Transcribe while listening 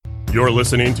You're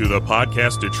listening to the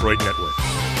Podcast Detroit Network.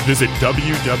 Visit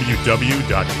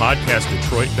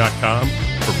www.podcastdetroit.com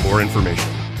for more information.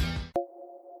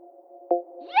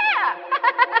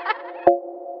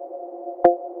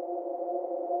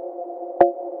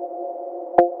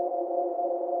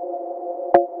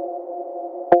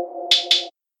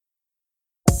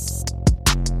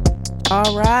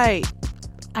 All right.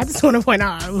 I just want to point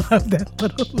out I love that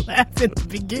little laugh in the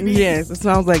beginning. Yes, it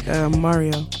sounds like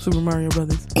Mario, Super Mario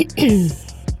Brothers.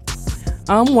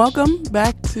 Welcome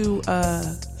back to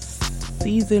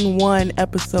season 1,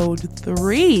 episode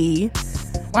 3.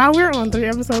 Wow, we're on 3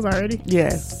 episodes already.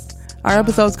 Yes. Our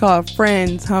episode's called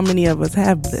Friends. How many of us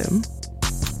have them?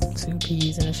 2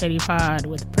 peas in a Shady pod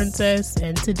with Princess.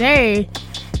 And today,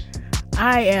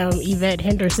 I am Yvette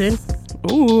Henderson.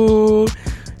 Ooh.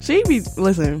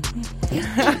 Listen.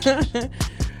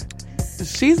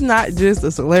 She's not just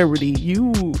a celebrity.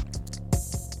 You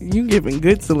giving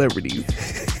good celebrities.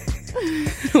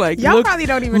 Like, y'all probably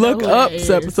don't even look know who up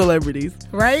that is, celebrities,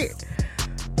 right?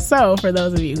 So, for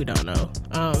those of you who don't know,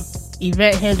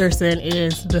 Yvette Henderson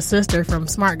is the sister from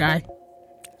Smart Guy.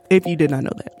 If you did not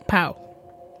know that, Pow.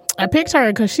 I picked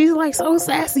her because she's like so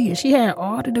sassy, and she had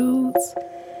all the dudes,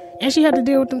 and she had to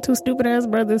deal with them 2 stupid ass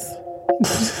brothers,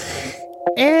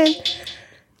 and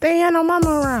they had no mama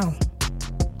around.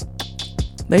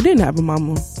 They didn't have a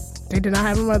mama. They did not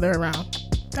have a mother around.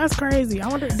 That's crazy. I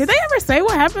wonder, did they ever say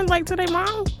what happened like to their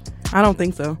mom? I don't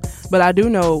think so. But I do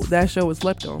know that show was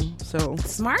slept on. So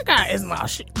Smart Guy is my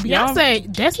shit.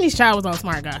 Beyonce, Destiny's Child was on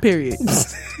Smart Guy. Period.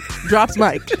 Drops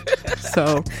mic.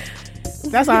 So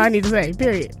that's all I need to say.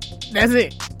 Period. That's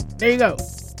it. There you go.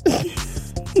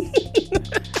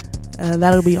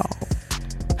 That'll be all.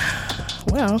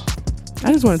 Well,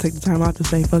 I just want to take the time out to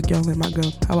say fuck y'all, let my go.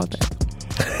 How about that?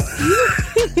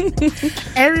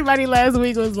 Everybody last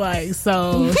week was like,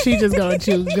 so she just gonna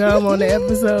chew gum on the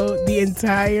episode, the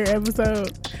entire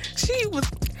episode. She was,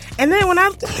 and then when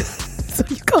so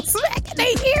you go smack in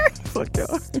their ear. Fuck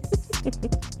y'all.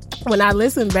 When I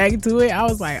listened back to it, I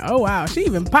was like, oh wow, she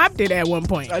even popped it at one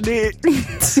point. I did.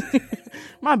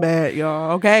 My bad,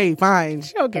 y'all. Okay, fine.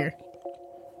 She don't care.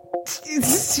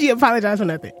 She apologized for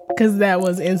nothing because that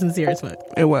was insincere as fuck.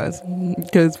 It was,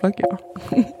 because fuck y'all.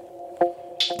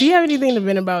 Do you have anything to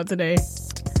vent about today?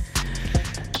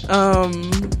 I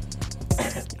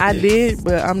did,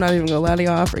 but I'm not even gonna lie to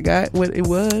y'all. I forgot what it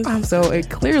was. So it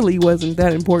clearly wasn't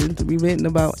that important to be venting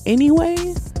about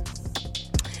anyway.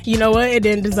 You know what? It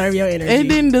didn't deserve your energy. It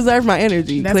didn't deserve my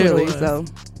energy, That's clearly. what it So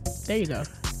there you go.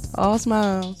 All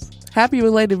smiles. Happy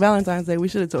belated Valentine's Day. We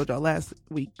should have told y'all last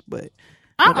week, but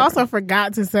I also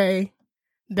forgot to say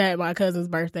that my cousin's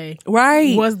birthday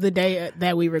was the day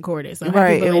that we recorded. So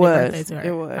happy belated birthday to her.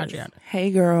 It was. Adriana.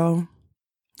 Hey girl.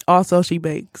 Also she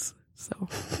bakes. So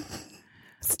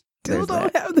still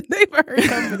don't have the name of her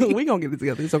company. We gonna get it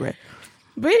together. It's okay.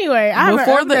 But anyway,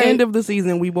 before the end of the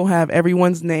season, we will have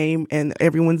everyone's name and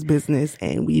everyone's business,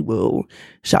 and we will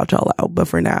shout y'all out. But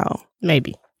for now,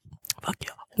 maybe. Fuck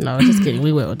y'all. No, just kidding.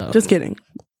 We will though. Just kidding.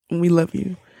 We love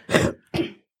you.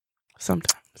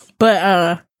 Sometimes. But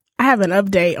I have an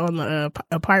update on the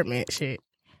apartment shit.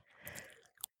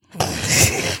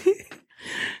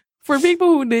 For people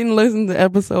who didn't listen to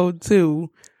episode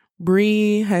 2,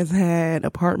 Bree has had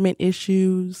apartment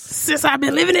issues since I've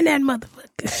been living in that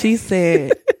motherfucker. She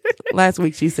said last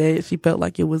week, she said she felt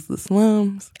like it was the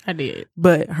slums. I did.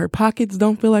 But her pockets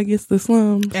don't feel like it's the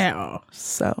slums at all.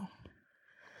 So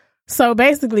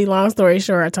basically, long story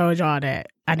short, I told y'all that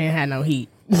I didn't have no heat.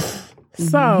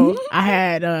 So I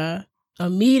had a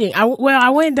meeting. I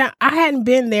went down. I hadn't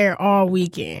been there all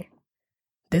weekend.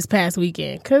 This past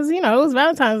weekend, because it was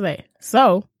Valentine's Day,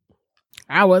 so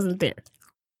I wasn't there.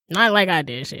 Not like I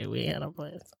did shit. We had no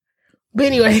plans. But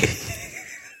anyway,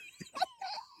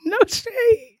 no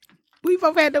shade. We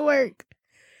both had to work.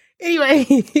 Anyway,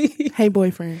 hey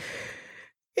boyfriend.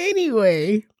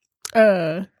 Anyway,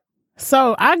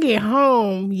 so I get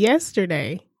home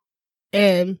yesterday,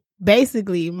 and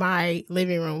basically my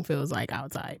living room feels like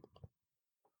outside.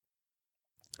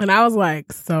 And I was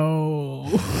like, so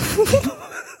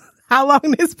how long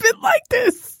this been like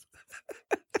this?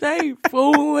 They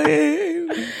fooling.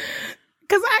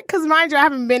 Cause mind you, I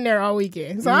haven't been there all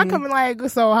weekend. So I come like,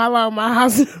 so how long my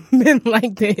house been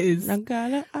like this? I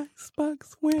got an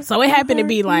icebox where so it happened to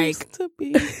be like to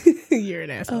be. You're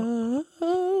an asshole.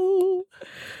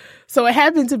 So it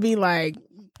happened to be like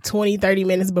 20, 30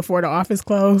 minutes before the office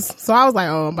closed. So I was like,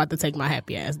 oh, I'm about to take my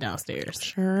happy ass downstairs.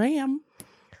 Sure am.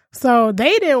 So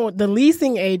the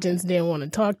leasing agents didn't want to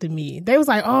talk to me. They was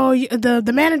like, oh,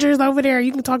 the manager's over there.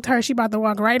 You can talk to her. She about to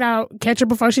walk right out. Catch her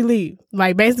before she leave.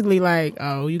 Like, basically like,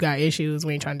 oh, you got issues.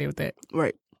 We ain't trying to deal with that.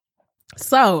 Right.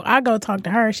 So I go talk to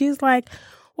her. She's like,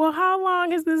 well, how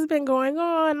long has this been going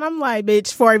on? And I'm like,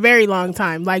 bitch, for a very long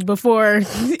time. Like, before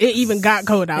it even got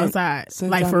cold outside.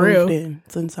 Like, for real.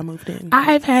 Since I moved in.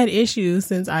 I've had issues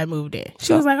since I moved in.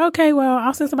 She was like, okay, well,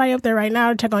 I'll send somebody up there right now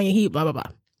to check on your heat, blah, blah, blah.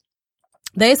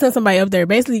 They sent somebody up there,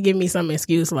 basically give me some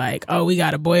excuse like, oh, we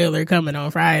got a boiler coming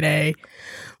on Friday,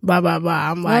 blah, blah,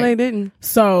 blah. I'm like, no, they didn't.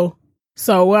 So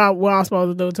what I'm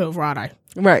supposed to do till Friday?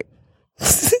 Right.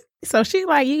 So she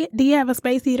like, do you have a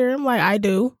space heater? I'm like, I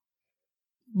do.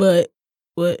 But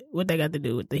what they got to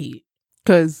do with the heat?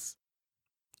 Because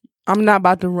I'm not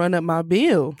about to run up my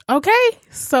bill. Okay.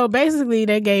 So basically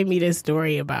they gave me this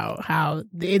story about how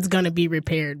it's going to be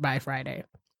repaired by Friday.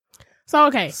 So,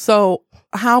 okay. So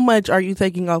how much are you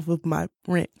taking off of my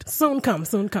rent? Soon come.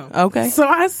 Okay. So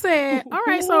I said, all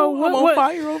right, so I'm on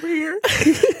fire over here.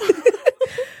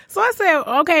 So I said,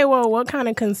 okay, well, what kind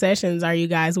of concessions are you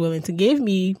guys willing to give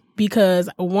me? Because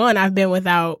one, I've been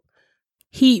without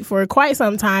heat for quite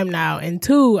some time now. And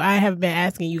two, I have been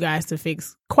asking you guys to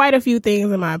fix quite a few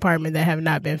things in my apartment that have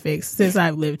not been fixed since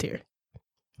I've lived here.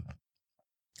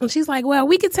 And she's like, well,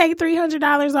 we could take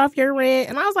 $300 off your rent.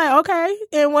 And I was like, okay.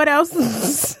 And what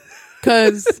else?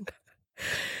 Because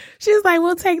she was like,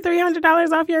 we'll take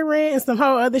 $300 off your rent and some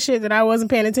whole other shit that I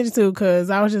wasn't paying attention to because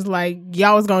I was just like,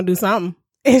 y'all was going to do something.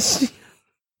 And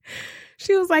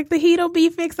she was like, the heat will be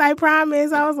fixed, I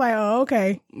promise. I was like, oh,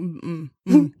 okay.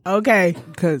 Okay.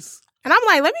 Because. And I'm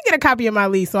like, let me get a copy of my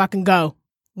lease so I can go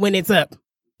when it's up.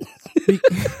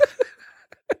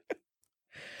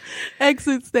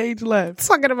 Exit stage left.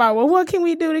 Talking about, well, what can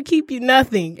we do to keep you?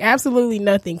 Nothing. Absolutely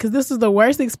nothing. Because this was the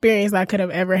worst experience I could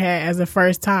have ever had as a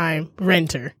first-time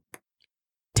renter.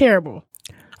 Terrible.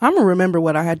 I'm going to remember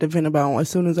what I had to vent about as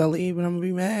soon as I leave, and I'm going to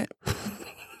be mad.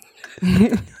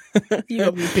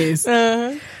 You're going to be pissed.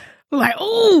 Like,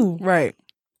 ooh. Right.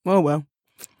 Oh, well.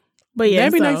 But yeah,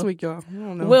 maybe next week, y'all. I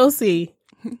don't know. We'll see.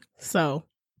 So,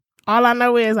 all I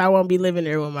know is I won't be living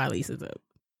there when my lease is up.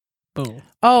 Boom.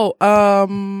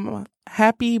 Oh,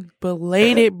 happy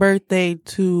belated birthday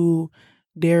to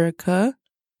Derica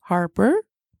Harper.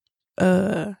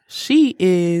 She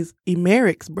is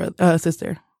Emeric's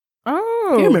sister.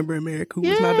 Oh, you remember Emeric, who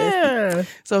was my bestie.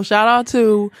 So shout out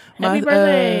to happy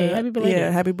birthday, happy belated,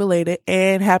 yeah, happy belated,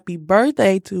 and happy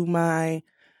birthday to my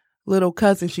little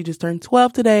cousin. She just turned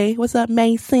 12 today. What's up,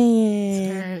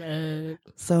 Mason? Turn up.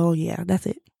 So yeah, that's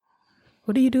it.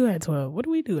 What do you do at 12? What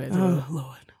do we do at 12? Oh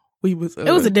Lord. We was. It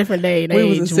was a different day and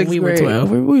age when we were 12.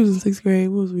 We was in 6th grade.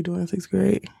 What was we doing in 6th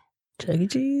grade? Chuck E.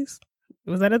 Cheese?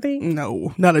 Was that a thing?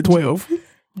 No, not at 12.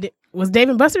 Was Dave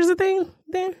and Buster's a thing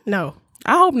then? No.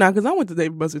 I hope not, because I went to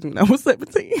Dave and Buster's when I was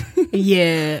 17.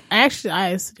 Yeah. Actually,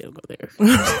 I still go there.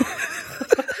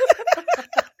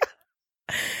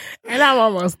 And I'm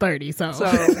almost 30, so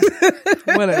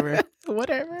whatever.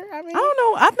 Whatever. I mean, I don't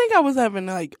know. I think I was having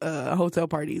like hotel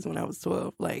parties when I was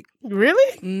 12. Like,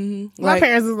 really? Mm-hmm. My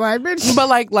parents was like, bitch. But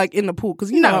like in the pool, because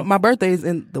you know my birthday is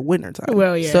in the winter time.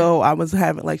 Well, yeah. So I was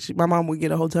having like my mom would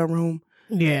get a hotel room.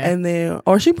 Yeah. And then,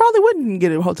 or she probably wouldn't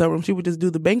get a hotel room. She would just do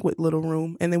the banquet little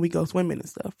room, and then we go swimming and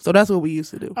stuff. So that's what we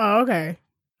used to do. Oh, okay.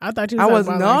 I thought you. I was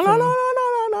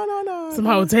no. Some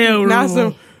hotel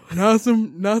room. Not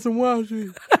some wild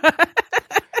shit.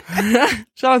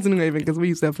 Shout out to New Haven because we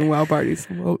used to have some wild parties,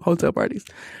 some hotel parties,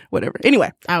 whatever.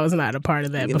 Anyway, I was not a part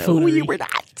of that buffoonery. You were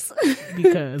not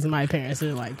because my parents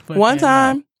are like. One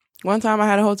time I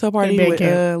had a hotel party with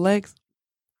Lex.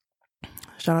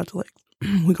 Shout out to Lex.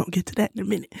 We're gonna get to that in a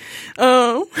minute.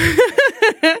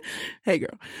 Hey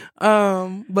girl.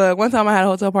 But one time I had a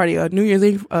hotel party, a New Year's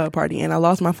Eve party, and I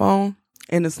lost my phone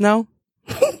in the snow.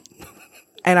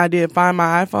 And I did find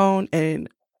my iPhone, and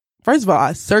first of all,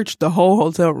 I searched the whole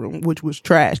hotel room, which was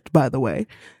trashed, by the way.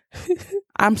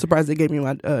 I'm surprised they gave me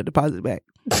my deposit back.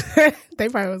 They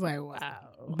probably was like, wow.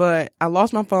 But I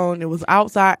lost my phone. It was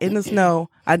outside in the snow.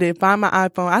 I did find my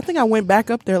iPhone. I think I went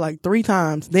back up there like 3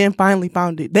 times, then finally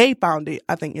found it. They found it,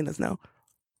 I think, in the snow.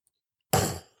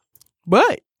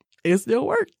 But it still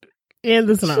worked. In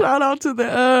the snow. Shout out to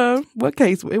the, what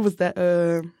case? It was that,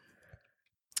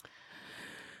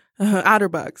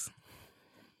 OtterBox.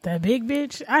 That big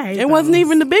bitch? I hate it. Wasn't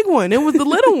even the big one. It was the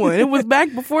little one. It was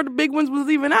back before the big ones was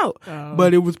even out. Oh.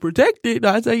 But it was protected.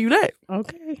 I'll tell you that.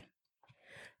 Okay.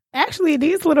 Actually,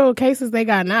 these little cases they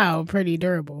got now are pretty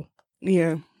durable.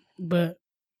 Yeah. But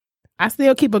I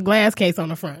still keep a glass case on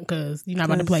the front because you're not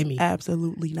about to play me.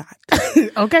 Absolutely not.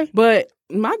 Okay. But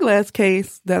my glass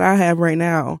case that I have right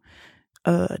now,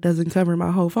 doesn't cover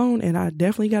my whole phone, and I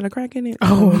definitely got a crack in it.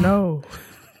 Oh no.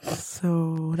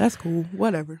 So that's cool.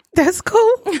 Whatever. That's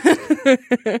cool.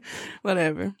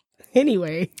 Whatever.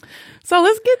 Anyway, so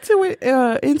let's get to it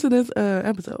into this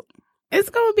episode. It's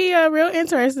gonna be real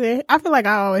interesting. I feel like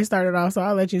I always start it off, so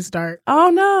I'll let you start. Oh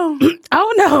no.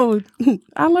 Oh no.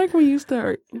 I like when you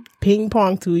start. Ping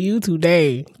pong to you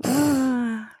today.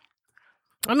 I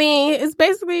mean, it's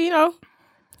basically,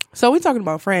 So we're talking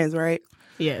about friends, right?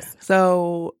 Yes.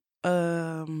 So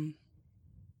I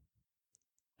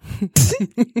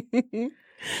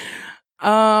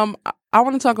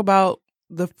want to talk about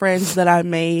the friends that I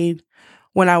made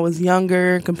when I was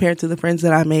younger compared to the friends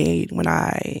that I made when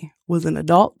I was an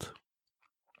adult.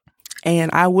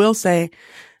 And I will say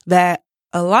that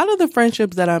a lot of the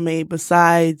friendships that I made,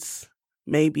 besides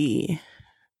maybe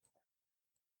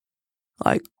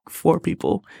like 4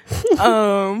 people,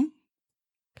 I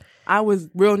was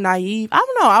real naive. I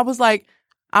don't know.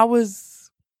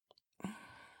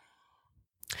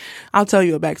 I'll tell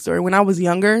you a backstory. When I was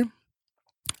younger,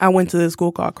 I went to this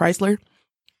school called Chrysler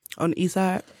on the east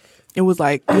side. It was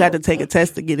like you had to take a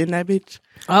test to get in that bitch.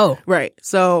 Oh. Right.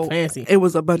 So Fancy. It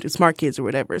was a bunch of smart kids or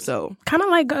whatever. So kind of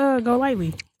like Go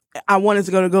Lightly. I wanted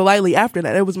to go to Go Lightly after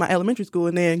that. It was my elementary school,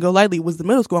 and then Go Lightly was the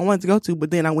middle school I wanted to go to,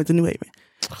 but then I went to New Haven.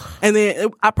 And then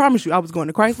I promise you, I was going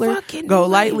to Chrysler, Fucking Go New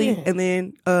Lightly, Haven. and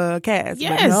then Cass.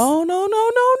 Yes. But no.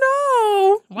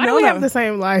 Why do we have the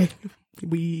same life?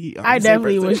 We are I the same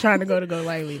definitely person. was trying to go to Go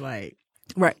Lightly, like,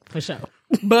 Right. for sure.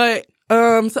 But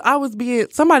so I was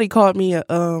somebody called me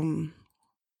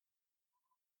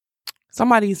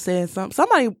somebody said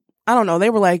somebody, I don't know, they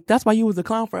were like, that's why you was a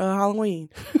clown for Halloween.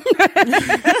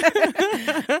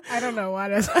 I don't know why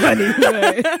that's funny,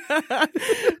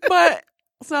 but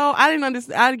so I didn't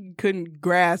understand. I couldn't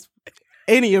grasp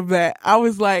any of that. I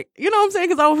was like, you know what I'm saying?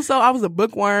 Because I was a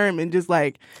bookworm and just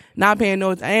like not paying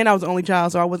no attention. And I was the only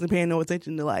child, so I wasn't paying no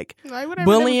attention to like whatever,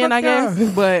 bullying, I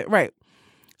guess. But right.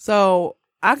 So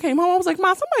I came home. I was like,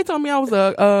 Mom, somebody told me I was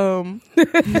somebody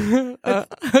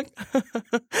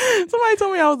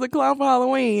told me I was a clown for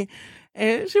Halloween.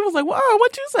 And she was like, well,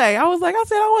 what'd you say? I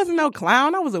said I wasn't no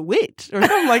clown. I was a witch or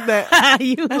something like that.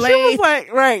 You and she was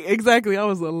like, right, exactly. I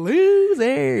was a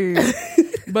loser.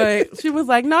 But she was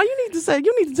like, no, you need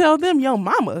to tell them your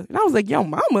mama. And I was like, your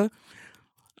mama?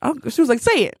 She was like,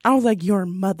 say it. I was like, your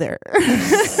mother.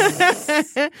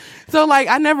 So like,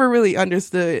 I never really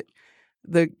understood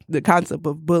the concept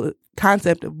of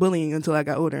bullying until I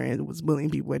got older and was bullying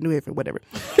people at New Haven, whatever.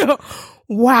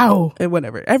 Wow. And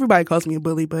whatever. Everybody calls me a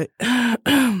bully, but I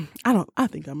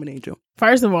think I'm an angel.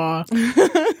 First of all,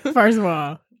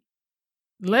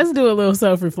 let's do a little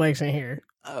self-reflection here.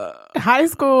 High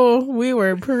school, we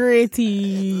were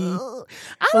pretty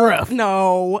rough.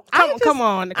 No. Come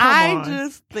on. I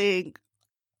just think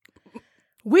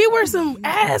we were some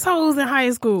assholes in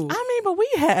high school. I mean, but we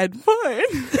had fun.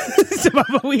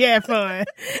 But we had fun.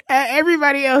 At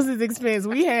everybody else's expense,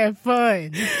 we had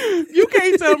fun. You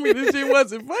can't tell me this shit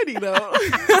wasn't funny, though.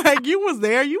 Like, you was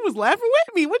there. You was laughing with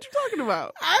me. What you talking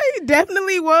about? I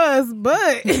definitely was,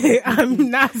 but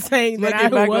I'm not saying that I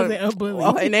wasn't a bully.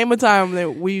 Okay, name a time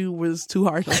that we was too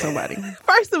harsh on somebody.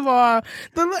 First of all,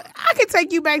 I could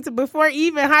take you back to before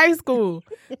even high school.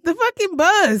 The fucking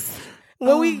bus.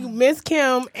 When we missed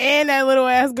Kim and that little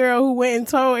ass girl who went and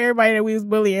told everybody that we was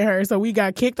bullying her, so we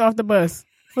got kicked off the bus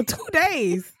for 2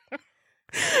 days.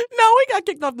 No, we got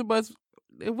kicked off the bus.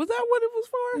 Was that what it was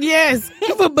for? Yes,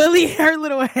 for bullying her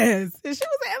little ass. And she was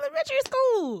in elementary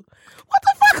school. What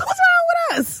the fuck was wrong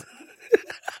with us?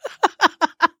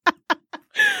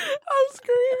 I'm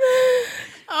screaming.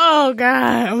 Oh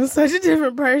God, I'm such a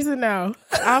different person now.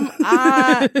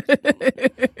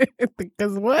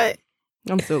 Because what?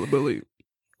 I'm still a bully.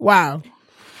 Wow.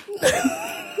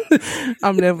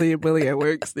 I'm definitely a bully at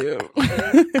work still.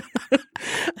 I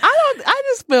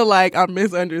just feel like I'm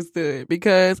misunderstood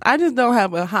because I just don't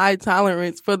have a high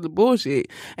tolerance for the bullshit.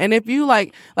 And if you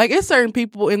like it's certain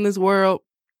people in this world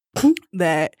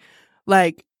that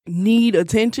like need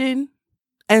attention,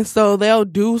 and so they'll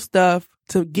do stuff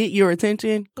to get your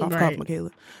attention. Cough, right. cough,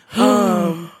 Michaela.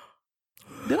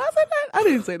 Did I say that? I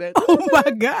didn't say that. Oh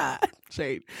my God.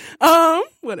 Shade.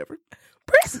 Whatever.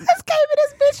 Princess came in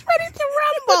this bitch ready to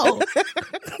rumble.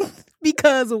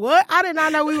 Because what? I did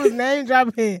not know we was name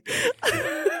dropping.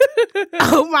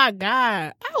 Oh my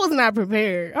God. I was not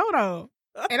prepared. Hold on.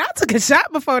 And I took a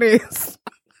shot before this.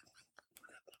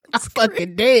 I'm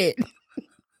fucking dead.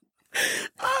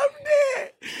 I'm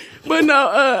dead. But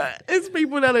no, it's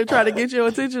people that are trying to get your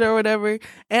attention or whatever,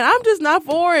 and I'm just not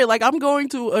for it. Like, I'm going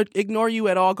to ignore you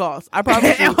at all costs. I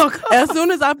promise you. As soon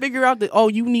as I figure out that, oh,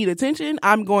 you need attention,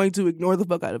 I'm going to ignore the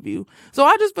fuck out of you. So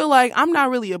I just feel like I'm not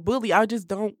really a bully. I just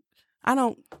don't. I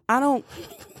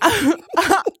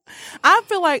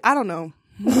feel like, I don't know.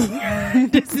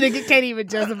 This nigga can't even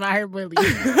justify her bullying.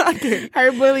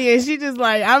 Her bullying, she just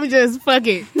like, I'm just fuck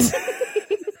it.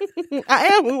 I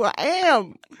am who I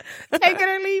am. Take it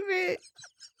or leave it.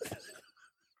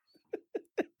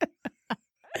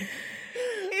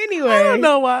 Anyway. I don't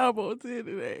know why I'm on 10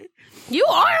 today. You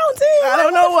are on 10. I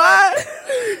don't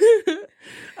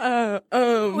know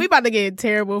why. We about to get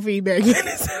terrible feedback in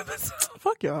this episode.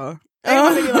 Fuck y'all. They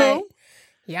about to be like,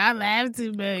 y'all laugh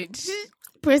too much.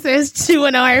 Princess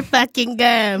chewing on her fucking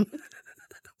gum.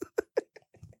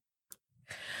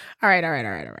 All right.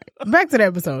 Back to the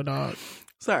episode, dog.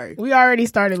 Sorry. We already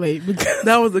started late because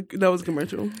That was a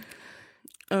commercial.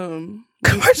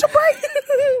 commercial break.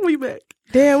 We back.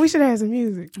 Damn, we should have had some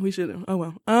music. We should have. Oh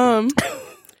well.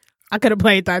 I could have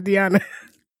played Tatiana.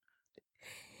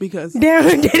 Because Damn.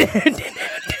 what did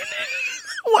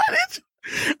you?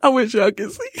 I wish y'all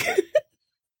could see.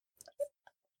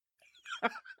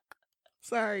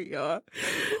 Sorry, y'all. All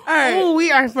right. Oh,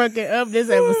 we are fucking up this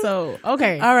episode.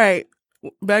 Okay. All right.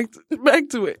 Back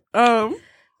to it.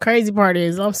 Crazy part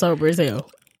is I'm sober as hell.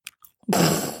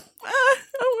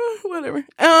 Whatever.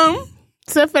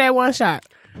 Except for that one shot.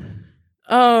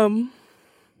 What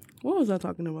was I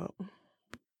talking about?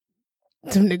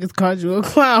 Them niggas called you a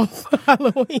clown for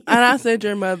Halloween. And I said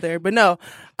your mother, but no,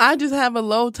 I just have a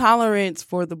low tolerance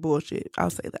for the bullshit.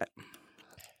 I'll say that.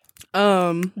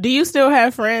 Do you still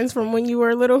have friends from when you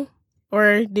were little?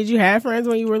 Or did you have friends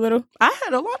when you were little? I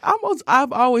had a lot.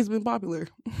 I've always been popular.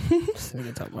 This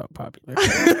nigga talk about popular.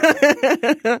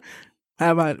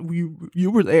 How about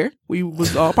you were there? We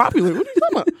was all popular. What are you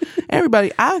talking about?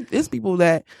 Everybody. It's people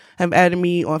that have added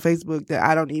me on Facebook that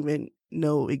I don't even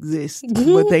know exist,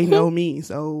 but they know me.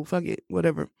 So fuck it,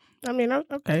 whatever. I mean,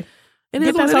 okay. It Get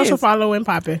is that what social it is. following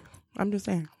popping. I'm just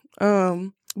saying.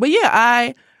 But yeah,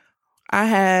 I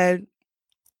had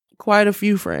quite a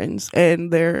few friends,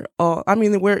 and they're all. I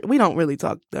mean, we don't really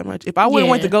talk that much. If I would have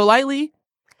went to Go Lightly,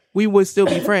 we would still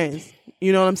be friends.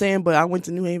 You know what I'm saying? But I went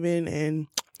to New Haven, and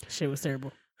shit was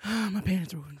terrible. my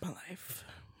parents ruined my life.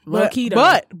 Low key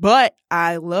though. But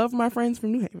I love my friends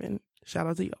from New Haven. Shout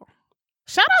out to y'all.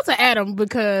 Shout out to Adam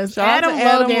because Shout out Adam to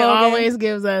Adam Logan Logan. always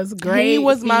gives us great He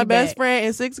was my feedback. best friend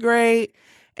in 6th grade,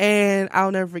 and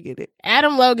I'll never forget it.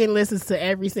 Adam Logan listens to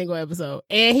every single episode,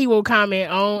 and he will comment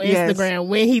on Yes. Instagram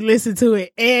when he listened to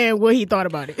it and what he thought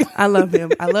about it. I love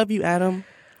him. I love you, Adam.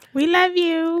 We love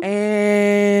you.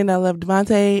 And I love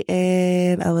Devontae,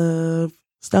 and I love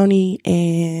Stoney,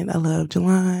 and I love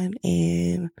Jelon,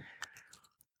 and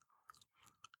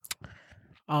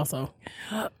Also.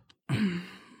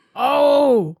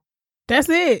 Oh, that's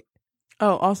it.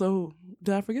 oh, also who?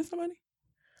 Did I forget somebody?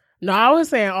 No, I was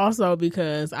saying also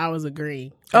because I was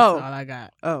agreeing. That's all I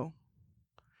got. Oh,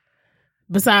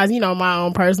 Besides, my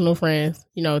own personal friends,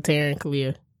 Taryn,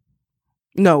 Kalia.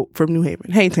 no, from New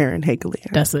Haven. Hey, Taryn. Hey, Kalia.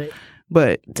 That's it.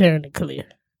 But Taryn and Kalia.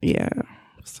 yeah,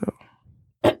 so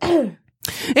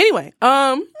anyway,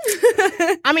 I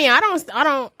mean,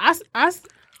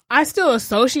 I still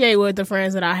associate with the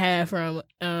friends that I had from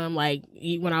like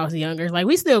when I was younger. Like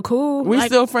we still cool. we're Like,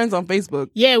 still friends on Facebook.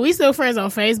 yeah, we still friends on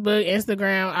Facebook,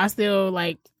 Instagram. I still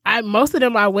most of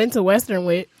them I went to Western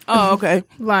with. Oh, okay.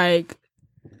 Like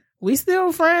we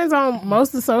still friends on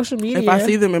most of social media. If I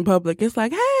see them in public, it's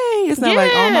like, hey, it's not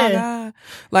like, oh my god,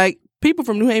 like people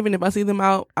from New Haven. If I see them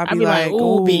out, I'll be like, ooh,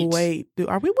 oh bitch. wait, were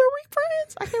we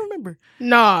friends? I can't remember.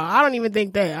 No, I don't even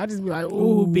think that. I just be like,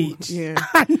 ooh, bitch. Yeah.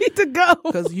 I need to go.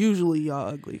 Because usually y'all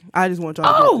ugly. I just want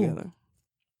y'all to get together.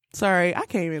 Sorry, I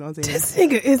came in on 10. This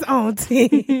nigga is on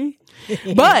 10.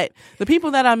 But the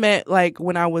people that I met, like,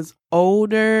 when I was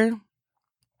older,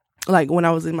 like, when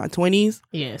I was in my 20s,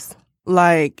 Yes.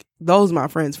 like, those my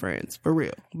friends, for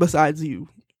real. Besides you.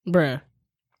 Bruh.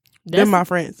 They're my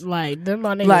friends. Like, them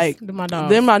my niggas. Like, them my dogs.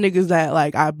 They're my niggas that,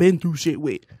 like, I've been through shit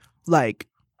with. Like,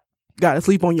 gotta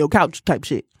sleep on your couch type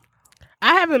shit.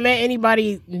 I haven't met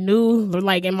anybody new,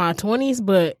 like, in my 20s,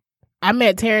 but I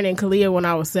met Taryn and Kalia when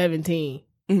I was 17.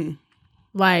 Mm-hmm.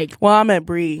 Like, well, I met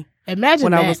Bree imagine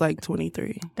when that. I was, like,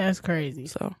 23. That's crazy.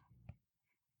 So,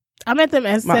 I met them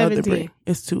at my 17. other Bree.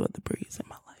 It's 2 other Brees in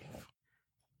my life.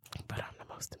 But I'm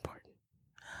the most important.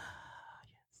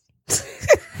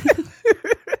 Yes.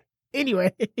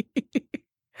 Anyway.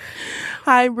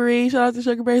 Hi, Bree. Shout out to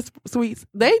Sugar Bear Sweets.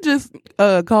 They just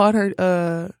called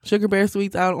her Sugar Bear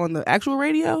Sweets out on the actual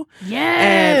radio.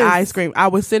 Yes. And I screamed. I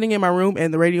was sitting in my room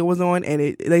and the radio was on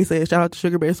and they said shout out to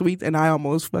Sugar Bear Sweets and I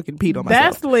almost fucking peed on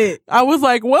myself. That's lit. I was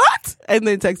like, what? And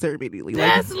then text her immediately.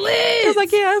 That's lit. I was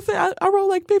like, yeah, I said I wrote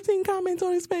like 15 comments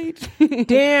on his page.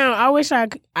 Damn, I wish I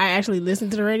actually listened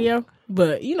to the radio,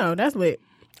 but that's lit.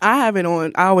 I have it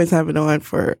on. I always have it on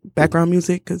for background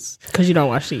music because you don't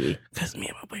watch TV. Because me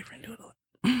and my boyfriend do it a lot.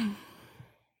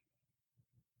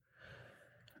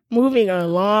 Moving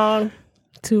along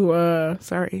to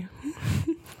sorry.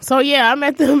 So yeah, I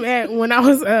met them when I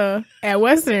was at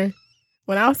Western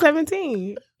when I was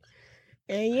 17.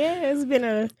 And yeah, it's been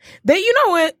you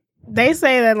know what? They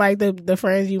say that like the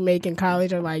friends you make in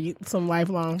college are like some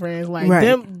lifelong friends. Like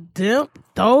them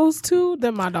those two,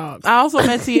 they're my dogs. I also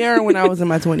met Sierra when I was in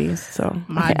my 20s. So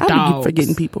my dogs. I keep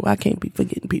forgetting people. I can't be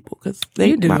forgetting people because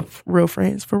they my real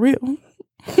friends for real.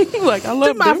 Like I love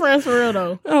them. My friends for real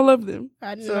though. I love them.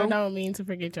 I don't mean to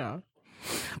forget y'all.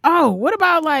 Oh, what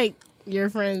about like your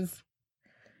friends,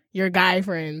 your guy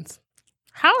friends?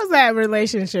 How was that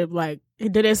relationship like?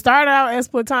 Did it start out as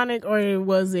platonic or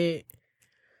was it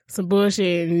some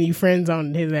bullshit and you friends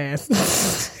on his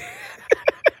ass?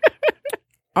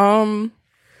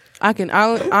 I can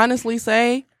honestly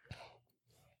say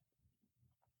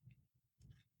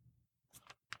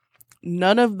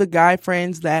none of the guy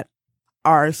friends that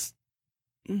are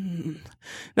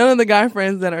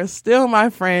still my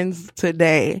friends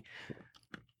today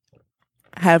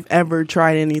have ever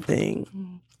tried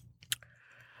anything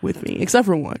with me, except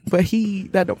for one, but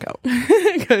that don't count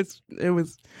because it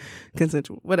was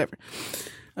consensual. Whatever.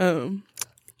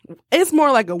 It's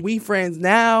more like a we friends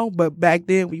now, but back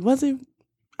then we wasn't.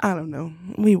 I don't know.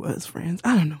 We was friends.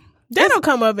 I don't know. That'll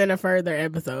come up in a further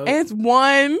episode. It's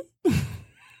one.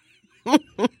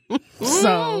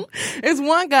 So it's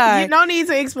one guy. You don't need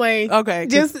to explain. Okay,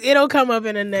 just it'll come up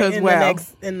in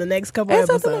the next couple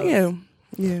episodes.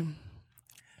 Yeah.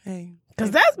 Hey,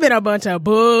 because that's been a bunch of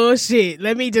bullshit.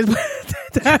 Let me just put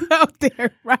that out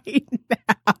there right now.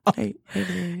 Hey,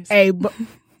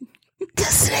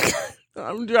 this nigga.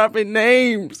 I'm dropping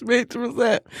names, bitch. What's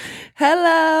that?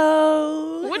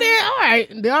 Hello. Well, then, all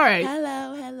right.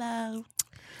 Hello.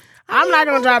 I'm not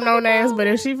gonna drop no names, but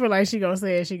if she feel like she gonna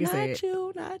say it, she can say it.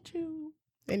 Not you.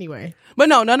 Anyway, but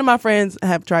no, none of my friends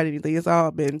have tried anything. It's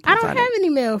all been platonic. I don't have any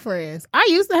male friends. I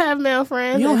used to have male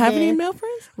friends. You don't have any male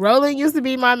friends? Roland used to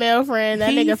be my male friend.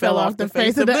 That nigga fell off the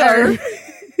face of the earth.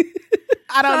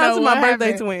 I don't know. My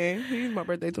birthday twin. He's my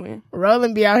birthday twin.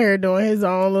 Roland be out here doing his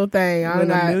own little thing. I'm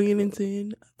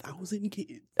 1,010,000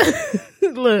 kids.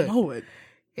 Look, Lord.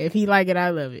 If he like it, I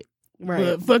love it.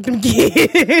 Right. But fuck them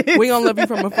kids. We gonna love you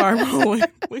from afar, Roland.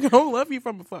 We gonna love you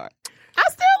from afar. I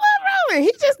still love Roland.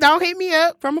 He just don't hit me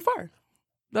up from afar.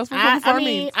 That's what from afar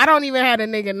means. I don't even have a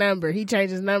nigga number. He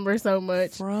changed his number so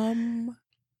much. From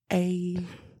afar.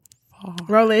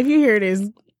 Roland, if you hear this,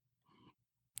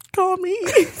 call me.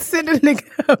 Send a nigga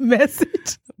a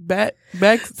message. Back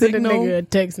Send signal. a nigga a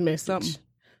text message. Something.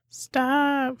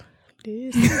 Stop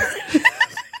this.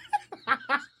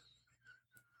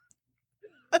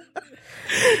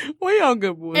 We on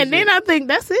good boys. And then I think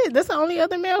that's it. That's the only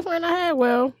other male friend I had.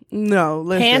 Well, no,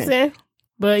 listen. Hanson.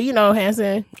 But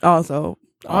Hanson also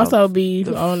be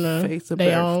on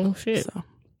their own shit.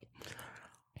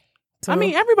 So, I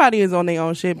mean, everybody is on their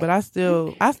own shit, but I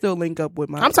still link up with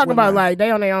my. I'm talking about like they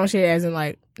on their own shit, as in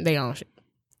like they own shit.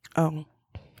 Oh,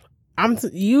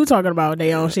 you talking about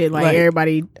they own shit like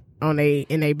everybody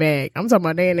in their bag. I'm talking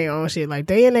about they in their own shit, like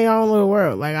they in their own little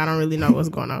world. Like I don't really know what's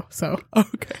going on. So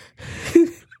okay.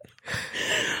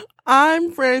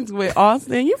 I'm friends with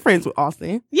Austin. You friends with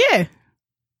Austin? Yeah.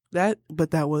 That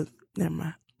was never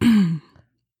mind.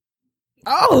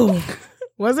 Oh,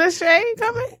 was it shade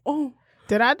coming? Oh,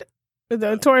 did I?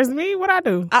 Towards me? What I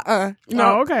do? No.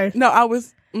 Oh, okay. No, I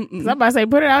was. I'm about to say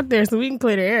put it out there so we can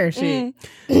clear the air. Shit.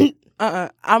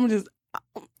 I'm just.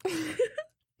 He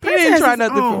didn't try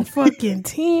nothing on fucking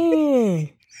 10.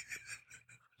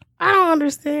 I don't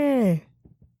understand.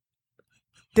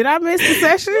 Did I miss the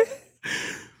session?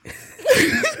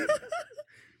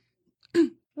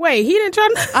 Wait, he didn't try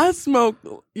nothing? I smoked.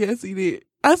 Yes, he did.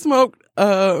 I smoked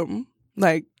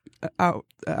like an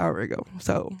hour ago.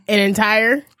 So an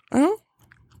entire. Uh-huh.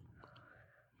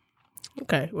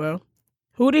 Okay, well,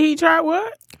 who did he try?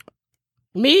 What?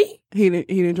 Me? He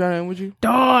didn't try nothing with you?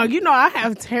 Dog, I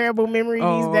have terrible memory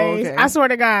these days. Okay. I swear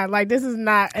to God, like this is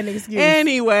not an excuse.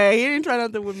 Anyway, he didn't try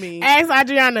nothing with me. Ask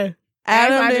Adriana.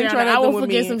 Adam didn't try I nothing will with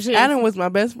forget me. some shit. Adam was my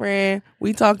best friend.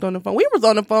 We talked on the phone. We was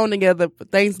on the phone together for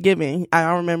Thanksgiving.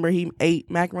 I remember he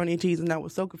ate macaroni and cheese, and I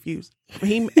was so confused.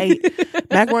 He ate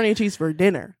macaroni and cheese for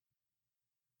dinner.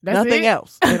 That's Nothing it?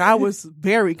 else. And I was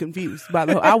very confused by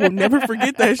the whole. I will never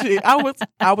forget that shit. I was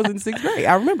in 6th grade.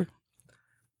 I remember.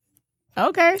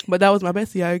 Okay. But that was my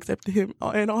bestie. I accepted him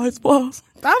and all his flaws.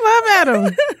 I love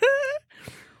Adam.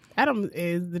 Adam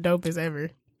is the dopest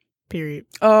ever. Period.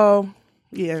 Oh,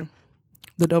 yeah.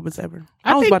 The dopest ever.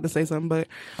 I was about to say something, but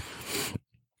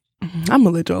I'm going to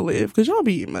let y'all live because y'all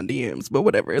be in my DMs, but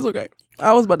whatever. It's okay.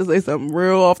 I was about to say something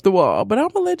real off the wall, but I'm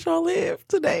going to let y'all live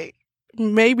today.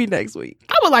 Maybe next week.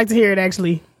 I would like to hear it,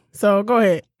 actually. So go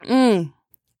ahead. All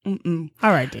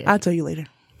right, then. I'll tell you later.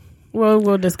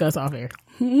 We'll discuss off air.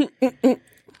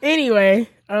 Anyway,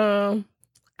 I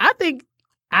think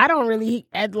I don't really,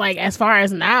 as far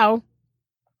as now,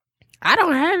 I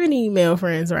don't have any male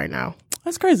friends right now.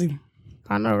 That's crazy.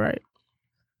 I know, right?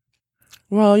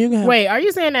 Well, you can have... Wait, are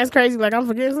you saying that's crazy? Like I'm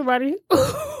forgetting somebody?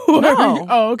 No.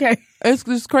 Oh, okay. It's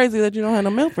just crazy that you don't have no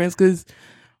male friends because...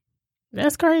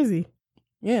 That's crazy.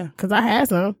 Yeah. Because I had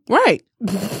some. Right.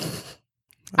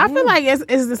 I feel like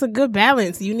it's a good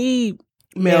balance. You need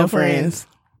male friends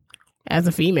as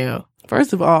a female.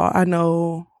 First of all, I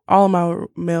know all of my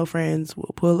male friends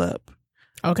will pull up.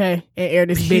 Okay. And air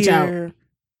this bitch out.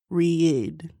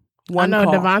 Read. I know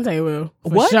Devontae will. For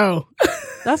what? Sure.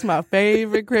 That's my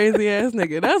favorite crazy ass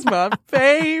nigga. That's my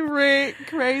favorite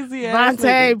crazy ass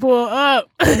nigga. Devontae, pull up.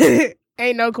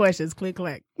 Ain't no questions. Click,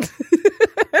 clack.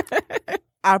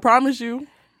 I promise you.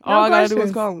 All I gotta do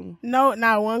is call him. No,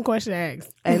 not one question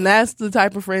asked. And that's the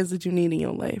type of friends that you need in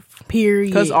your life. Period.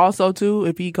 Because also, too,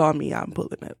 if he called me, I'm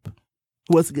pulling up.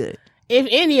 What's good? If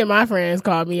any of my friends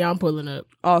call me, I'm pulling up.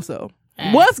 Also,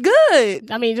 ask. What's good?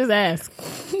 I mean, just ask.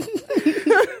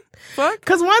 Fuck.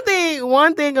 Because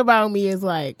one thing about me is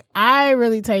like, I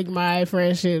really take my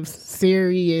friendships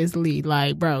seriously.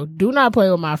 Like, bro, do not play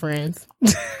with my friends.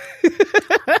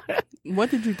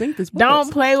 What did you think this was?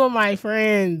 Don't play with my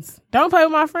friends. Don't play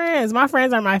with my friends. My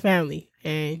friends are my family.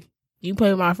 And you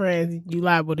play with my friends, you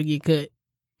liable to get cut.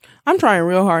 I'm trying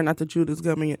real hard not to chew this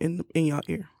gum in your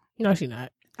ear. No, she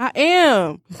not. I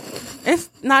am. It's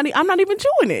not. I'm not even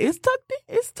chewing it. It's tucked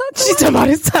in. It's tucked away. She's talking about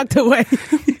it's tucked away.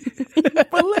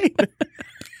 For later.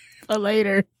 For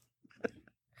later.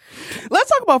 Let's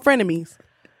talk about frenemies.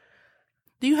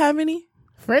 Do you have any?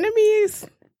 Frenemies?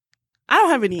 I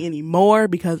don't have any anymore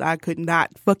because I could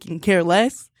not fucking care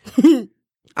less.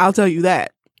 I'll tell you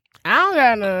that. I don't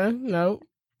got none. Nope.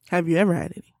 Have you ever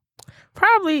had any?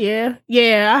 Probably, yeah.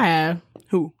 Yeah, I have.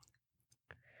 Who?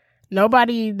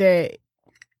 Nobody that...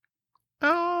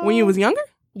 When you was younger?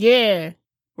 Yeah.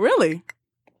 Really?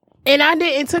 And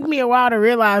it took me a while to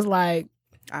realize, like...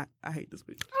 I hate this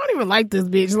bitch. I don't even like this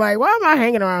bitch. Like, why am I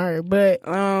hanging around her? But...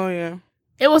 Oh, yeah.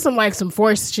 It was some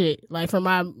forced shit, like from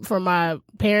my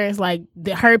parents. Like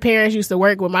her parents used to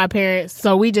work with my parents,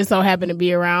 so we just so happened to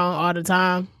be around all the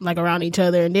time, like around each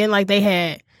other. And then like they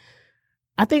had,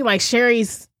 I think like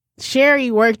Sherry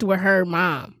worked with her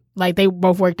mom, like they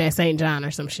both worked at St. John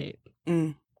or some shit.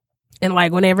 And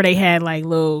like whenever they had like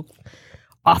little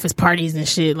office parties and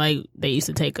shit, like they used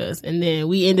to take us, and then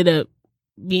we ended up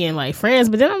being like friends.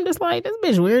 But then I'm just like, this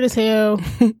bitch weird as hell.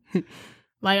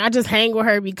 Like, I just hang with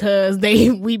her because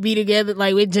we be together.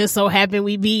 Like, it just so happened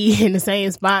we be in the same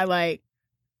spot. Like,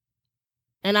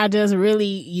 and I just really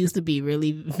used to be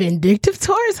really vindictive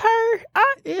towards her.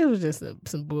 It was just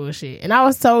some bullshit. And I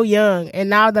was so young.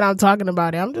 And now that I'm talking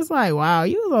about it, I'm just like, wow,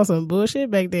 you was on some bullshit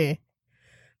back then.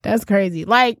 That's crazy.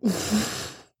 Like,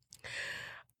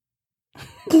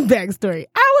 backstory.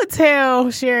 I would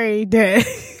tell Sherry that...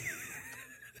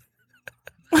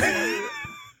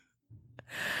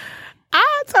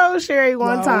 I told Sherry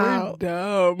one time.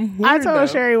 I told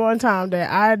Sherry one time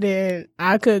that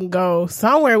I couldn't go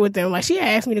somewhere with them. Like she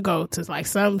asked me to go to like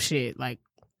some shit, like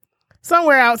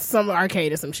somewhere out, some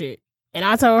arcade or some shit. And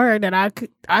I told her that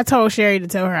I told Sherry to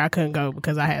tell her I couldn't go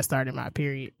because I had started my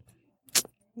period.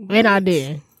 And I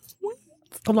did.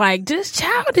 Like, just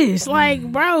childish. Like,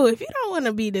 bro, if you don't want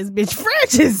to be this bitch friend,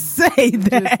 just say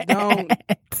that. Just don't.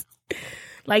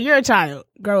 Like, you're a child.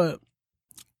 Grow up.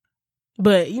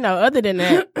 But, you know, other than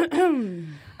that,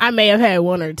 I may have had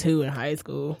one or two in high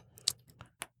school.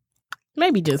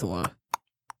 Maybe just one.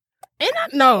 And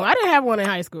I didn't have one in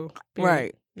high school. Period.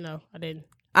 Right. No, I didn't.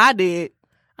 I did.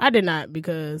 I did not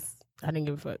because I didn't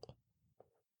give a fuck.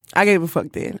 I gave a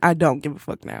fuck then. I don't give a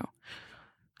fuck now.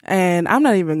 And I'm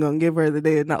not even going to give her the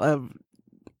day of not love.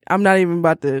 I'm not even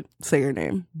about to say her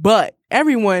name. But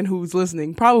everyone who's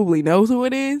listening probably knows who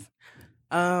it is.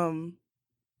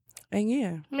 And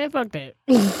yeah. Man, fuck that.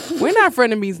 We're not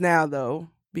frenemies now, though,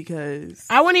 because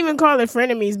I wouldn't even call it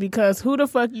frenemies because who the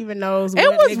fuck even knows what it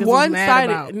was niggas one was mad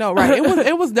sided. about? No, right.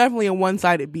 It was definitely a one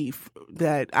sided beef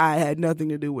that I had nothing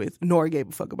to do with, nor gave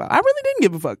a fuck about. I really didn't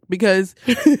give a fuck because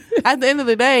at the end of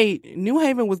the day, New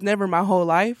Haven was never my whole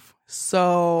life.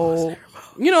 So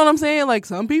you know what I'm saying? Like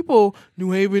some people,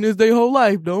 New Haven is their whole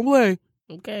life. Don't play.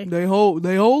 Okay. They whole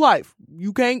life.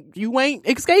 You ain't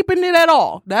escaping it at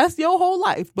all. That's your whole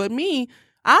life. But me,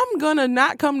 I'm gonna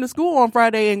not come to school on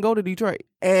Friday and go to Detroit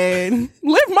and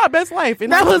live my best life.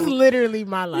 And that was literally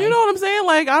my life. You know what I'm saying?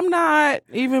 Like I'm not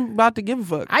even about to give a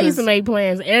fuck. I used to make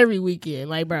plans every weekend.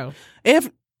 Like, bro, if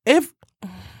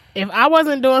I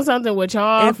wasn't doing something with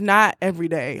y'all, if not every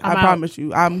day, I'm I out. promise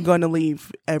you, I'm gonna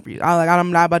leave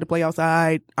I'm not about to play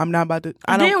outside. I'm not about to.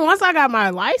 Then once I got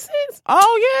my license,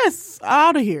 oh yes,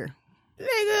 out of here,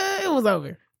 nigga, it was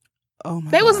over. Oh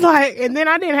my They God. was like, and then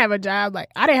I didn't have a job. Like,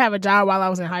 I didn't have a job while I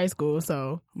was in high school,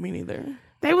 so Me neither.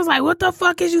 they was like, "What the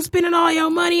fuck is you spending all your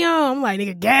money on?" I'm like,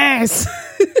 "Nigga, gas."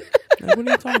 Like, what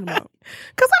are you talking about?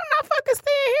 Cause I'm not fucking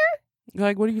staying here.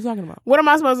 Like, what are you talking about? What am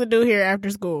I supposed to do here after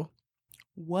school?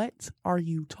 What are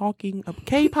you talking about?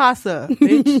 Que pasa,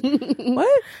 bitch?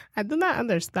 What? I do not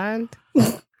understand.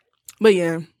 But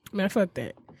yeah, Man, fuck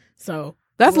that. So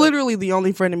that's literally the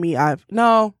only friend of me I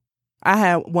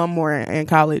had one more in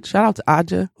college. Shout out to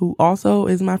Aja, who also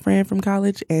is my friend from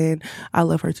college, and I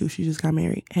love her too. She just got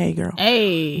married. Hey, girl.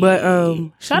 Hey. But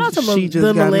shout out to she just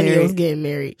the got millennials married. getting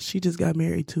married. She just got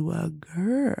married to a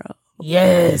girl.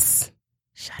 Yes.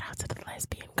 Shout out to the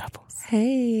lesbian couples.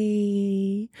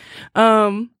 Hey.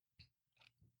 I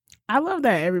love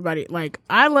that everybody, like,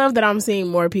 I love that I'm seeing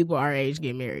more people our age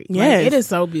get married. Yes. Like, it is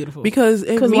so beautiful. Because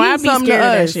it means why be something to scared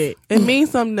of that us. shit? It means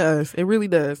something to us. It really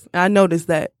does. I noticed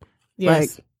that.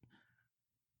 Yes. Like,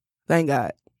 thank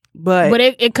God. But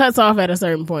it cuts off at a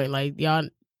certain point. Like, y'all,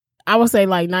 I would say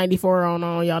like 94 on,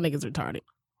 y'all niggas retarded.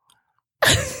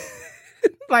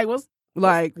 Like, what's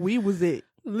like we was it.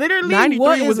 literally 93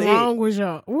 what is was it. wrong with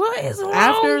y'all? What is wrong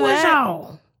After with that,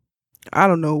 y'all? I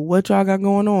don't know what y'all got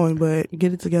going on, but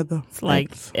get it together.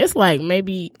 It's like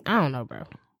maybe, I don't know, bro.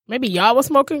 Maybe y'all was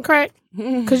smoking crack.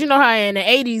 Because you know how in the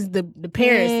 80s, the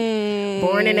parents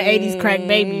born in the 80s crack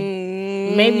baby.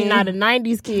 Maybe not the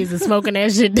 90s kids is smoking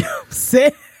that shit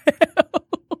themselves.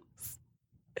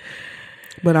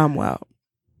 But I'm wild.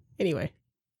 Anyway.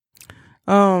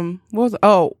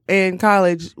 In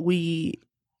college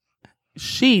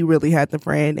she really had the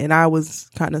friend, and I was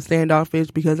kind of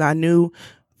standoffish because I knew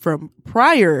from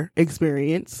prior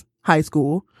experience, high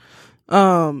school,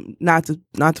 not to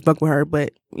fuck with her,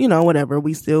 but you know, whatever.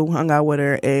 We still hung out with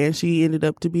her, and she ended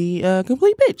up to be a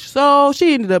complete bitch. So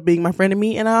she ended up being my friend of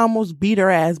me, and I almost beat her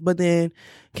ass. But then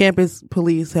campus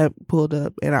police have pulled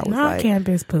up, and I was Not like,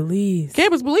 campus police.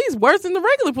 campus police worse than the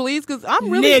regular police because I'm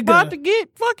really about to get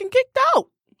fucking kicked out.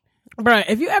 Bruh,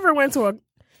 if you ever went to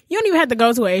you don't even have to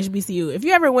go to a HBCU. If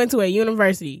you ever went to a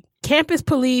university, campus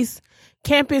police,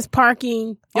 campus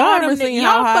parking, Y'all ever seen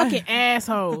How High? fucking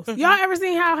assholes. Y'all ever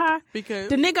seen How High? Because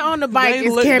The nigga on the bike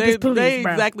is campus police, they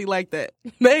bro. exactly like that.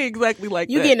 They exactly like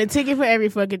You that. getting a ticket for every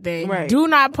fucking thing. Right. Do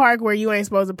not park where you ain't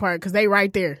supposed to park because they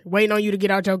right there waiting on you to get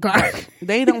out your car.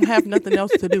 They don't have nothing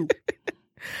else to do.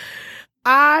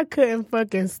 I couldn't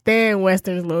fucking stand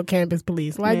Western's little campus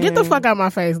police. Like, get the fuck out my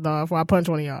face, dog, before I punch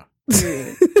one of y'all.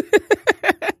 Yeah.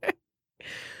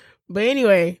 But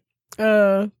anyway,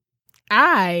 I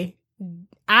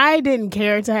didn't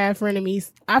care to have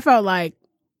frenemies. I felt like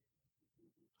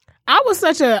I was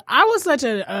such a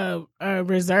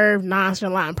reserved,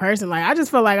 nonchalant person. Like, I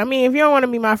just felt like, I mean, if you don't want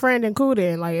to be my friend, then cool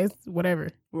then. Like, it's whatever.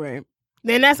 Right.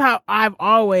 Then that's how I've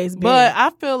always been. But I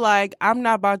feel like I'm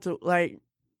not about to, like,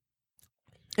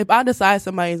 if I decide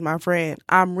somebody's my friend,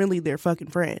 I'm really their fucking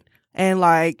friend. And,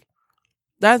 like,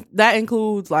 that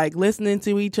includes, like, listening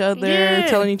to each other,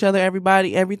 telling each other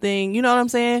everything. You know what I'm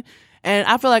saying? And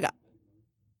I feel like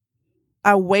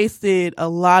I wasted a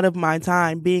lot of my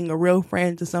time being a real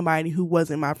friend to somebody who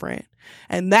wasn't my friend.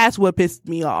 And that's what pissed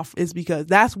me off, is because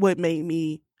that's what made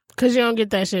me... Because you don't get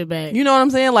that shit back. You know what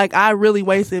I'm saying? Like, I really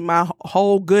wasted my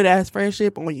whole good-ass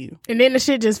friendship on you. And then the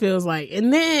shit just feels like...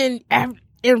 And then,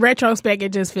 in retrospect,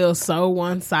 it just feels so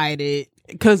one-sided.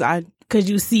 Because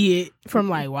you see it from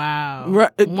like, wow.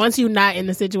 Once you're not in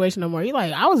the situation no more, you're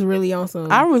like, I was really on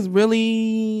some... I was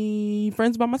really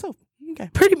friends by myself. Okay.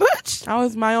 Pretty much. I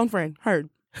was my own friend. Heard.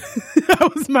 I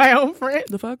was my own friend.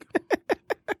 The fuck?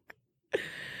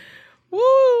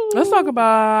 Woo. Let's talk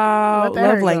about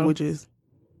love languages.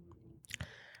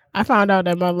 I found out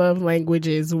that my love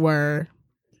languages were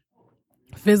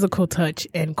physical touch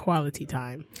and quality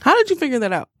time. How did you figure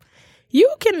that out?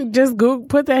 You can just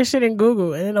put that shit in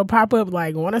Google and it'll pop up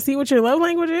like, want to see what your love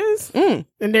language is? And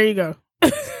there you go.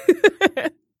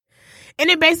 And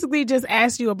it basically just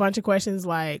asks you a bunch of questions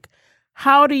like,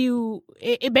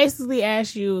 it basically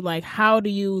asks you like, how do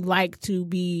you like to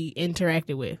be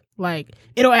interacted with? Like,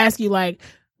 it'll ask you like,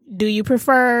 do you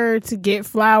prefer to get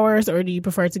flowers or do you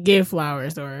prefer to give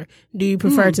flowers? Or do you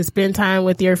prefer to spend time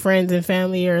with your friends and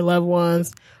family or loved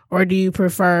ones? Or do you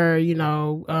prefer,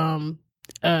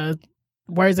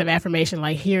 words of affirmation,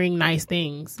 like hearing nice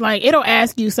things? Like, it'll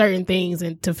ask you certain things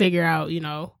and to figure out,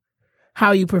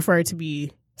 how you prefer to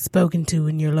be spoken to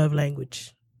in your love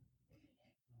language.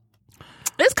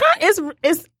 It's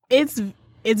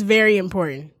very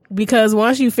important because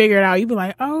once you figure it out, you be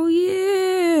like, oh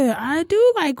yeah, I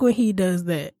do like when he does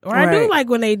that, or I do like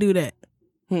when they do that.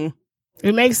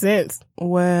 It makes sense.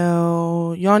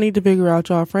 Well, y'all need to figure out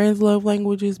y'all friends' love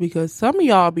languages because some of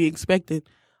y'all be expecting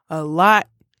a lot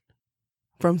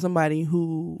from somebody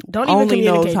who only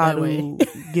knows how to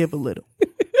give a little.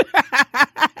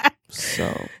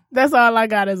 So that's all I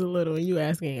got is a little, and you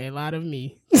asking a lot of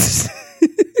me.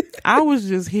 I was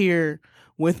just here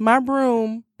with my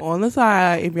broom on the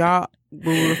side. If y'all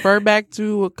will refer back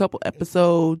to a couple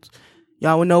episodes,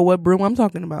 y'all will know what broom I'm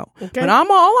talking about. Okay. But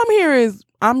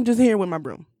I'm just here with my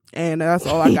broom, and that's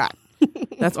all I got.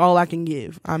 That's all I can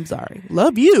give. I'm sorry.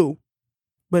 Love you,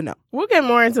 but no. We'll get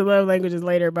more into love languages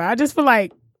later, but I just feel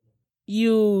like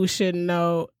you should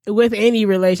know with any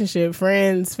relationship,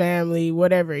 friends, family,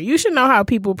 whatever, you should know how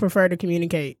people prefer to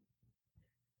communicate.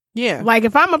 Yeah. Like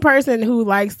if I'm a person who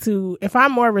if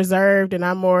I'm more reserved and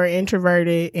I'm more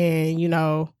introverted and,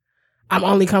 I'm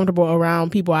only comfortable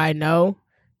around people I know,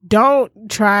 don't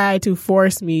try to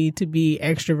force me to be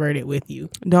extroverted with you.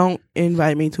 Don't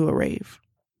invite me to a rave.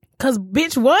 'Cause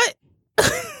bitch, what?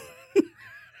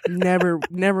 Never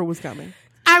was coming.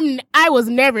 I was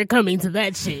never coming to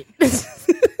that shit.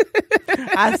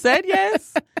 I said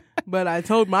yes, but I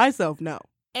told myself no.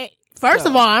 First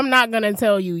of all, I'm not gonna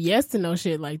tell you yes to no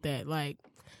shit like that. Like,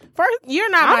 first,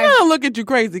 I'm gonna look at you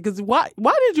crazy because why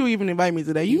did you even invite me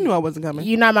today? You knew I wasn't coming.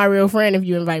 You're not my real friend if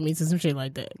you invite me to some shit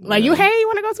like that. Like, you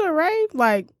want to go to a rave?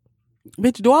 Like,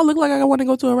 bitch, do I look like I want to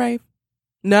go to a rave?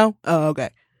 No? Oh,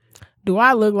 okay. Do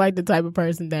I look like the type of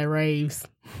person that raves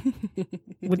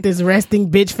with this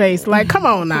resting bitch face? Like, come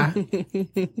on now. I'm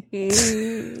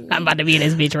about to be in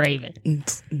this bitch raving.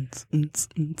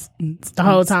 The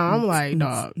whole time, I'm like,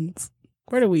 dog,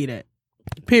 where the weed at?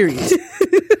 Period.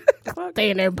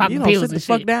 They in there popping pills and shit.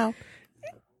 Fuck down.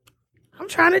 I'm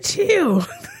trying to chill.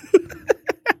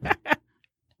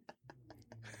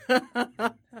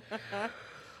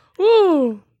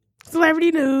 Ooh. Celebrity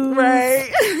news.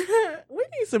 Right. We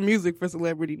need some music for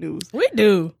celebrity news. We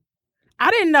do. I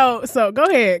didn't know. So go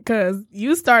ahead, because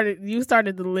you started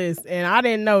the list, and I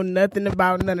didn't know nothing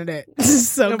about none of that.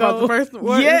 So about the first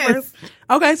one? Yes.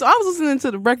 Okay, so I was listening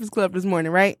to the Breakfast Club this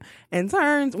morning, right? And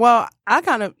I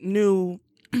kind of knew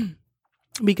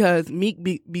because Meek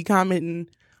be commenting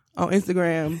on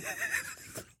Instagram.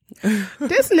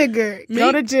 This nigga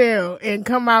go to jail and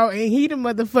come out and he the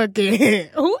motherfucking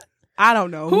who? I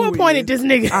don't know. Who appointed this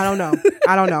nigga? I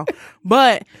don't know.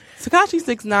 But Tekashi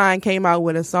 6ix9ine came out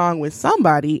with a song with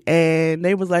somebody and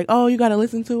they was like, oh, you got to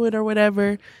listen to it or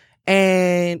whatever.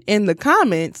 And in the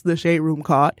comments, the Shade Room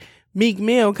caught Meek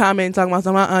Mill commenting talking about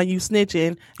something, you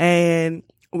snitching and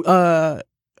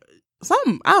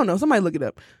something, I don't know. Somebody look it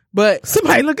up. But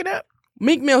somebody look it up.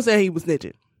 Meek Mill said he was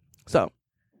snitching. So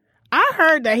I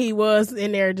heard that he was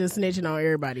in there just snitching on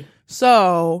everybody.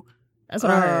 So that's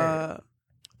what I heard.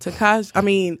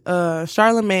 Charlamagne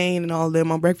and all of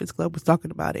them on Breakfast Club was talking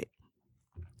about it.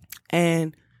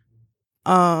 And,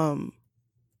 I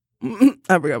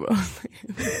forgot what I was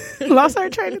saying. Lost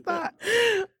our train of thought.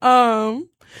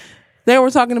 They were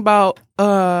talking about,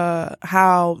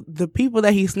 how the people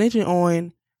that he's snitching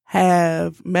on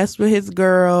have messed with his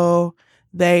girl.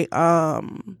 They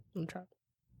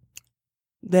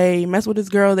messed with his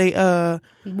girl. Wait, I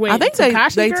think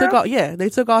they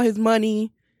took all his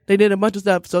money. They did a bunch of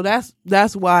stuff. So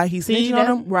that's why he's snitching on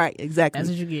them. Right, exactly. That's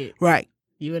what you get. Right.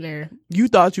 You in there. You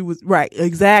thought you was right.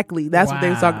 Exactly. That's what they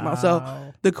was talking about.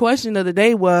 So the question of the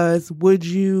day was, would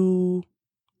you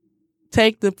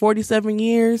take the 47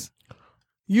 years?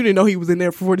 You didn't know he was in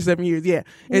there for 47 years. Yeah.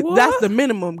 That's the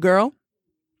minimum, girl.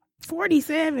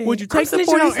 47. Would you take the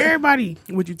 47 on everybody?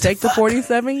 Would you take the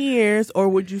 47 years or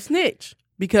would you snitch?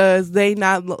 Because they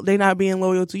not being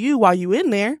loyal to you while you in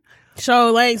there.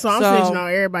 So I'm snitching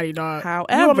on everybody, dog.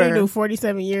 However, you want me to do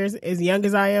 47 years as young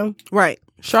as I am? Right.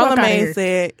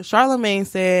 Charlamagne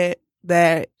said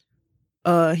that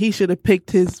he should have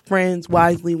picked his friends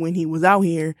wisely when he was out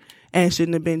here and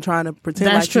shouldn't have been trying to pretend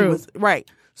That's like true. he was right.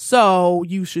 So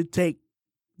you should take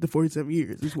the 47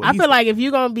 years. Is what I he feel said. like if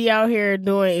you're gonna be out here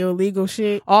doing illegal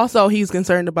shit, Also, he's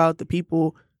concerned about the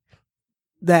people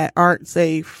that aren't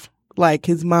safe, like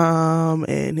his mom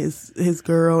and his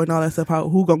girl and all that stuff.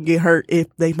 Who gonna get hurt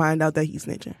if they find out that he's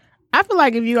snitching? I feel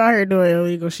like if you out here doing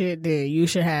illegal shit, then you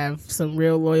should have some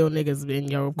real loyal niggas in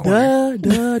your corner.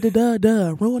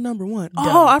 Duh. Rule number 1.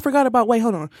 Oh, I forgot about. Wait,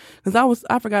 hold on, because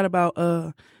I forgot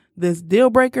about this deal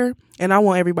breaker, and I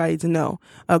want everybody to know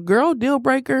a girl deal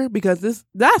breaker, because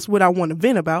that's what I want to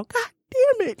vent about. God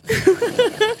damn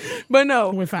it! But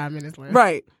no, With 5 minutes left,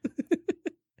 right.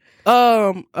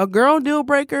 A girl deal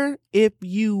breaker, if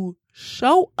you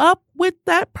show up with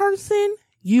that person,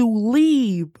 you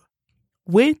leave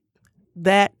with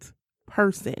that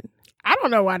person. I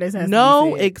don't know why this has No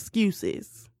to be said.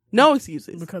 excuses. No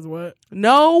excuses. Because what?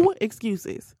 No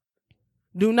excuses.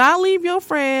 Do not leave your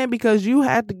friend because you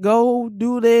had to go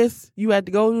do this. You had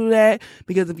to go do that.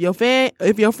 Because if your friend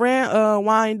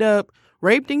wind up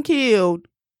raped and killed,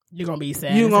 You're gonna be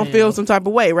sad. you're as gonna hell. feel some type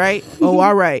of way, right? Oh,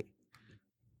 all right.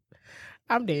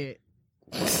 I'm dead.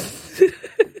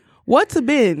 What's a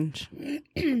binge?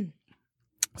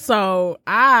 So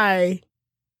I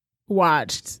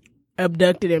watched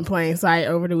Abducted in Plain Sight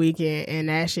over the weekend, and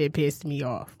that shit pissed me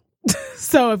off.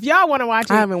 So if y'all want to watch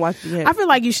it, I haven't watched it yet. I feel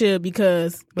like you should,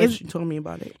 because But you told me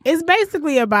about it. it's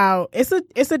basically about it's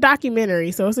a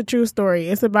documentary, so it's a true story.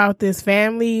 It's about this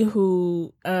family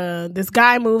who this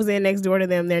guy moves in next door to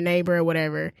them, their neighbor or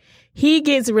whatever. He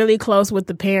gets really close with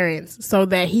the parents so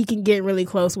that he can get really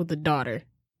close with the daughter.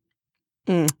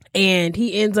 And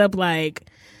he ends up like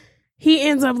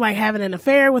having an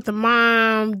affair with the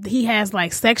mom. He has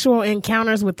like sexual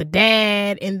encounters with the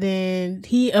dad, and then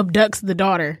he abducts the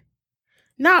daughter.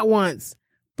 Not once,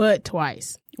 but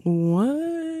twice.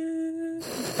 What?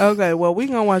 Okay, well, we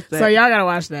gonna watch that. So y'all gotta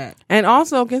watch that. And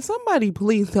also, can somebody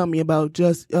please tell me about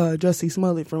Jussie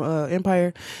Smollett from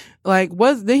Empire? Like,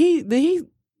 did he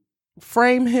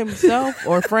frame himself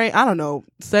or frame? I don't know.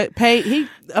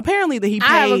 Apparently that he paid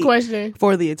I have a question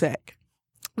for the attack.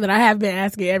 that I have been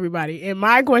asking everybody. And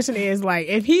my question is, like,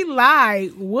 if he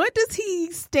lied, what does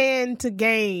he stand to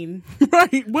gain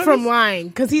Right. from lying?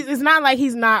 Because it's not like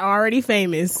he's not already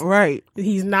famous. Right.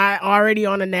 He's not already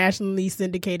on a nationally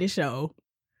syndicated show.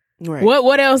 Right.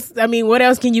 What else? I mean, what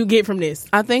else can you get from this?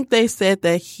 I think they said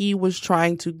that he was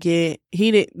trying to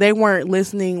they weren't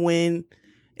listening when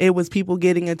it was people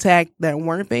getting attacked that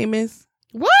weren't famous.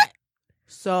 What?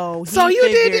 So you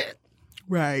did it?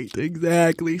 Right,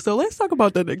 exactly. So let's talk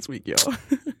about that next week, y'all.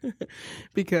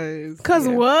 Because yeah.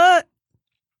 What?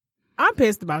 I'm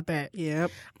pissed about that.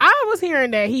 Yep. I was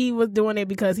hearing that he was doing it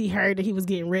because he heard that he was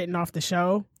getting written off the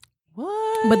show.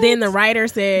 What? But then the writer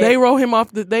said they wrote him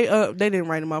off. They didn't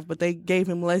write him off, but they gave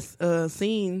him less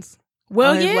scenes.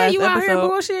 well, on his yeah, last you out here episode.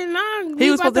 bullshitting. Nah,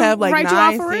 He was supposed to have like write you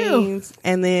off 9 for real. scenes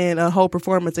and then a whole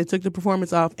performance. They took the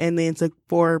performance off and then took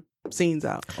 4 scenes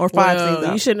out or 5 scenes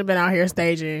out. You shouldn't have been out here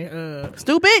staging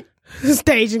Stupid.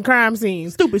 staging crime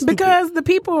scenes. Stupid. Because the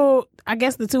people, I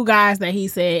guess the 2 guys that he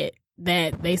said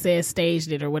that they said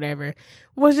staged it or whatever,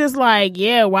 was just like,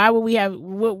 yeah, why would we have,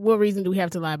 what reason do we have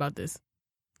to lie about this?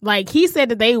 Like, he said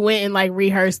that they went and like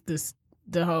rehearsed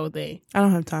the whole thing. I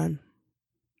don't have time.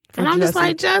 And I'm just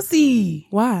like, Jussie,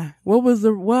 why? What was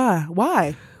the why?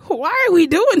 why are we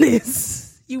doing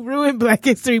this? You ruined Black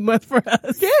History Month for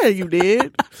us. Yeah, you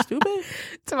did. Stupid.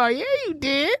 So, yeah, you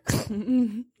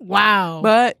did. Wow.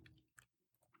 But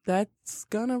that's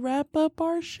gonna wrap up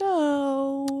our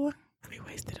show. We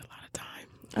wasted a lot of time.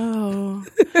 Oh,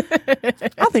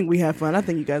 I think we had fun. I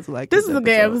think you guys will like This is a good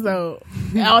episode.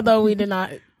 Although we did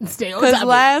not stay on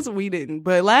topic. we didn't,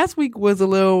 but last week was a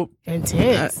little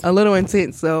Intense.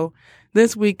 intense. So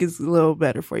this week is a little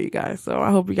better for you guys. So I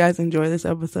hope you guys enjoy this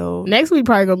episode. Next week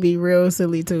probably gonna be real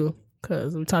silly too,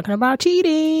 because we're talking about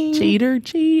cheating.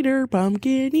 Cheater,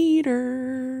 pumpkin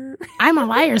eater. I'm a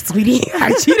liar, sweetie.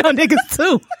 I cheat on niggas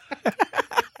too.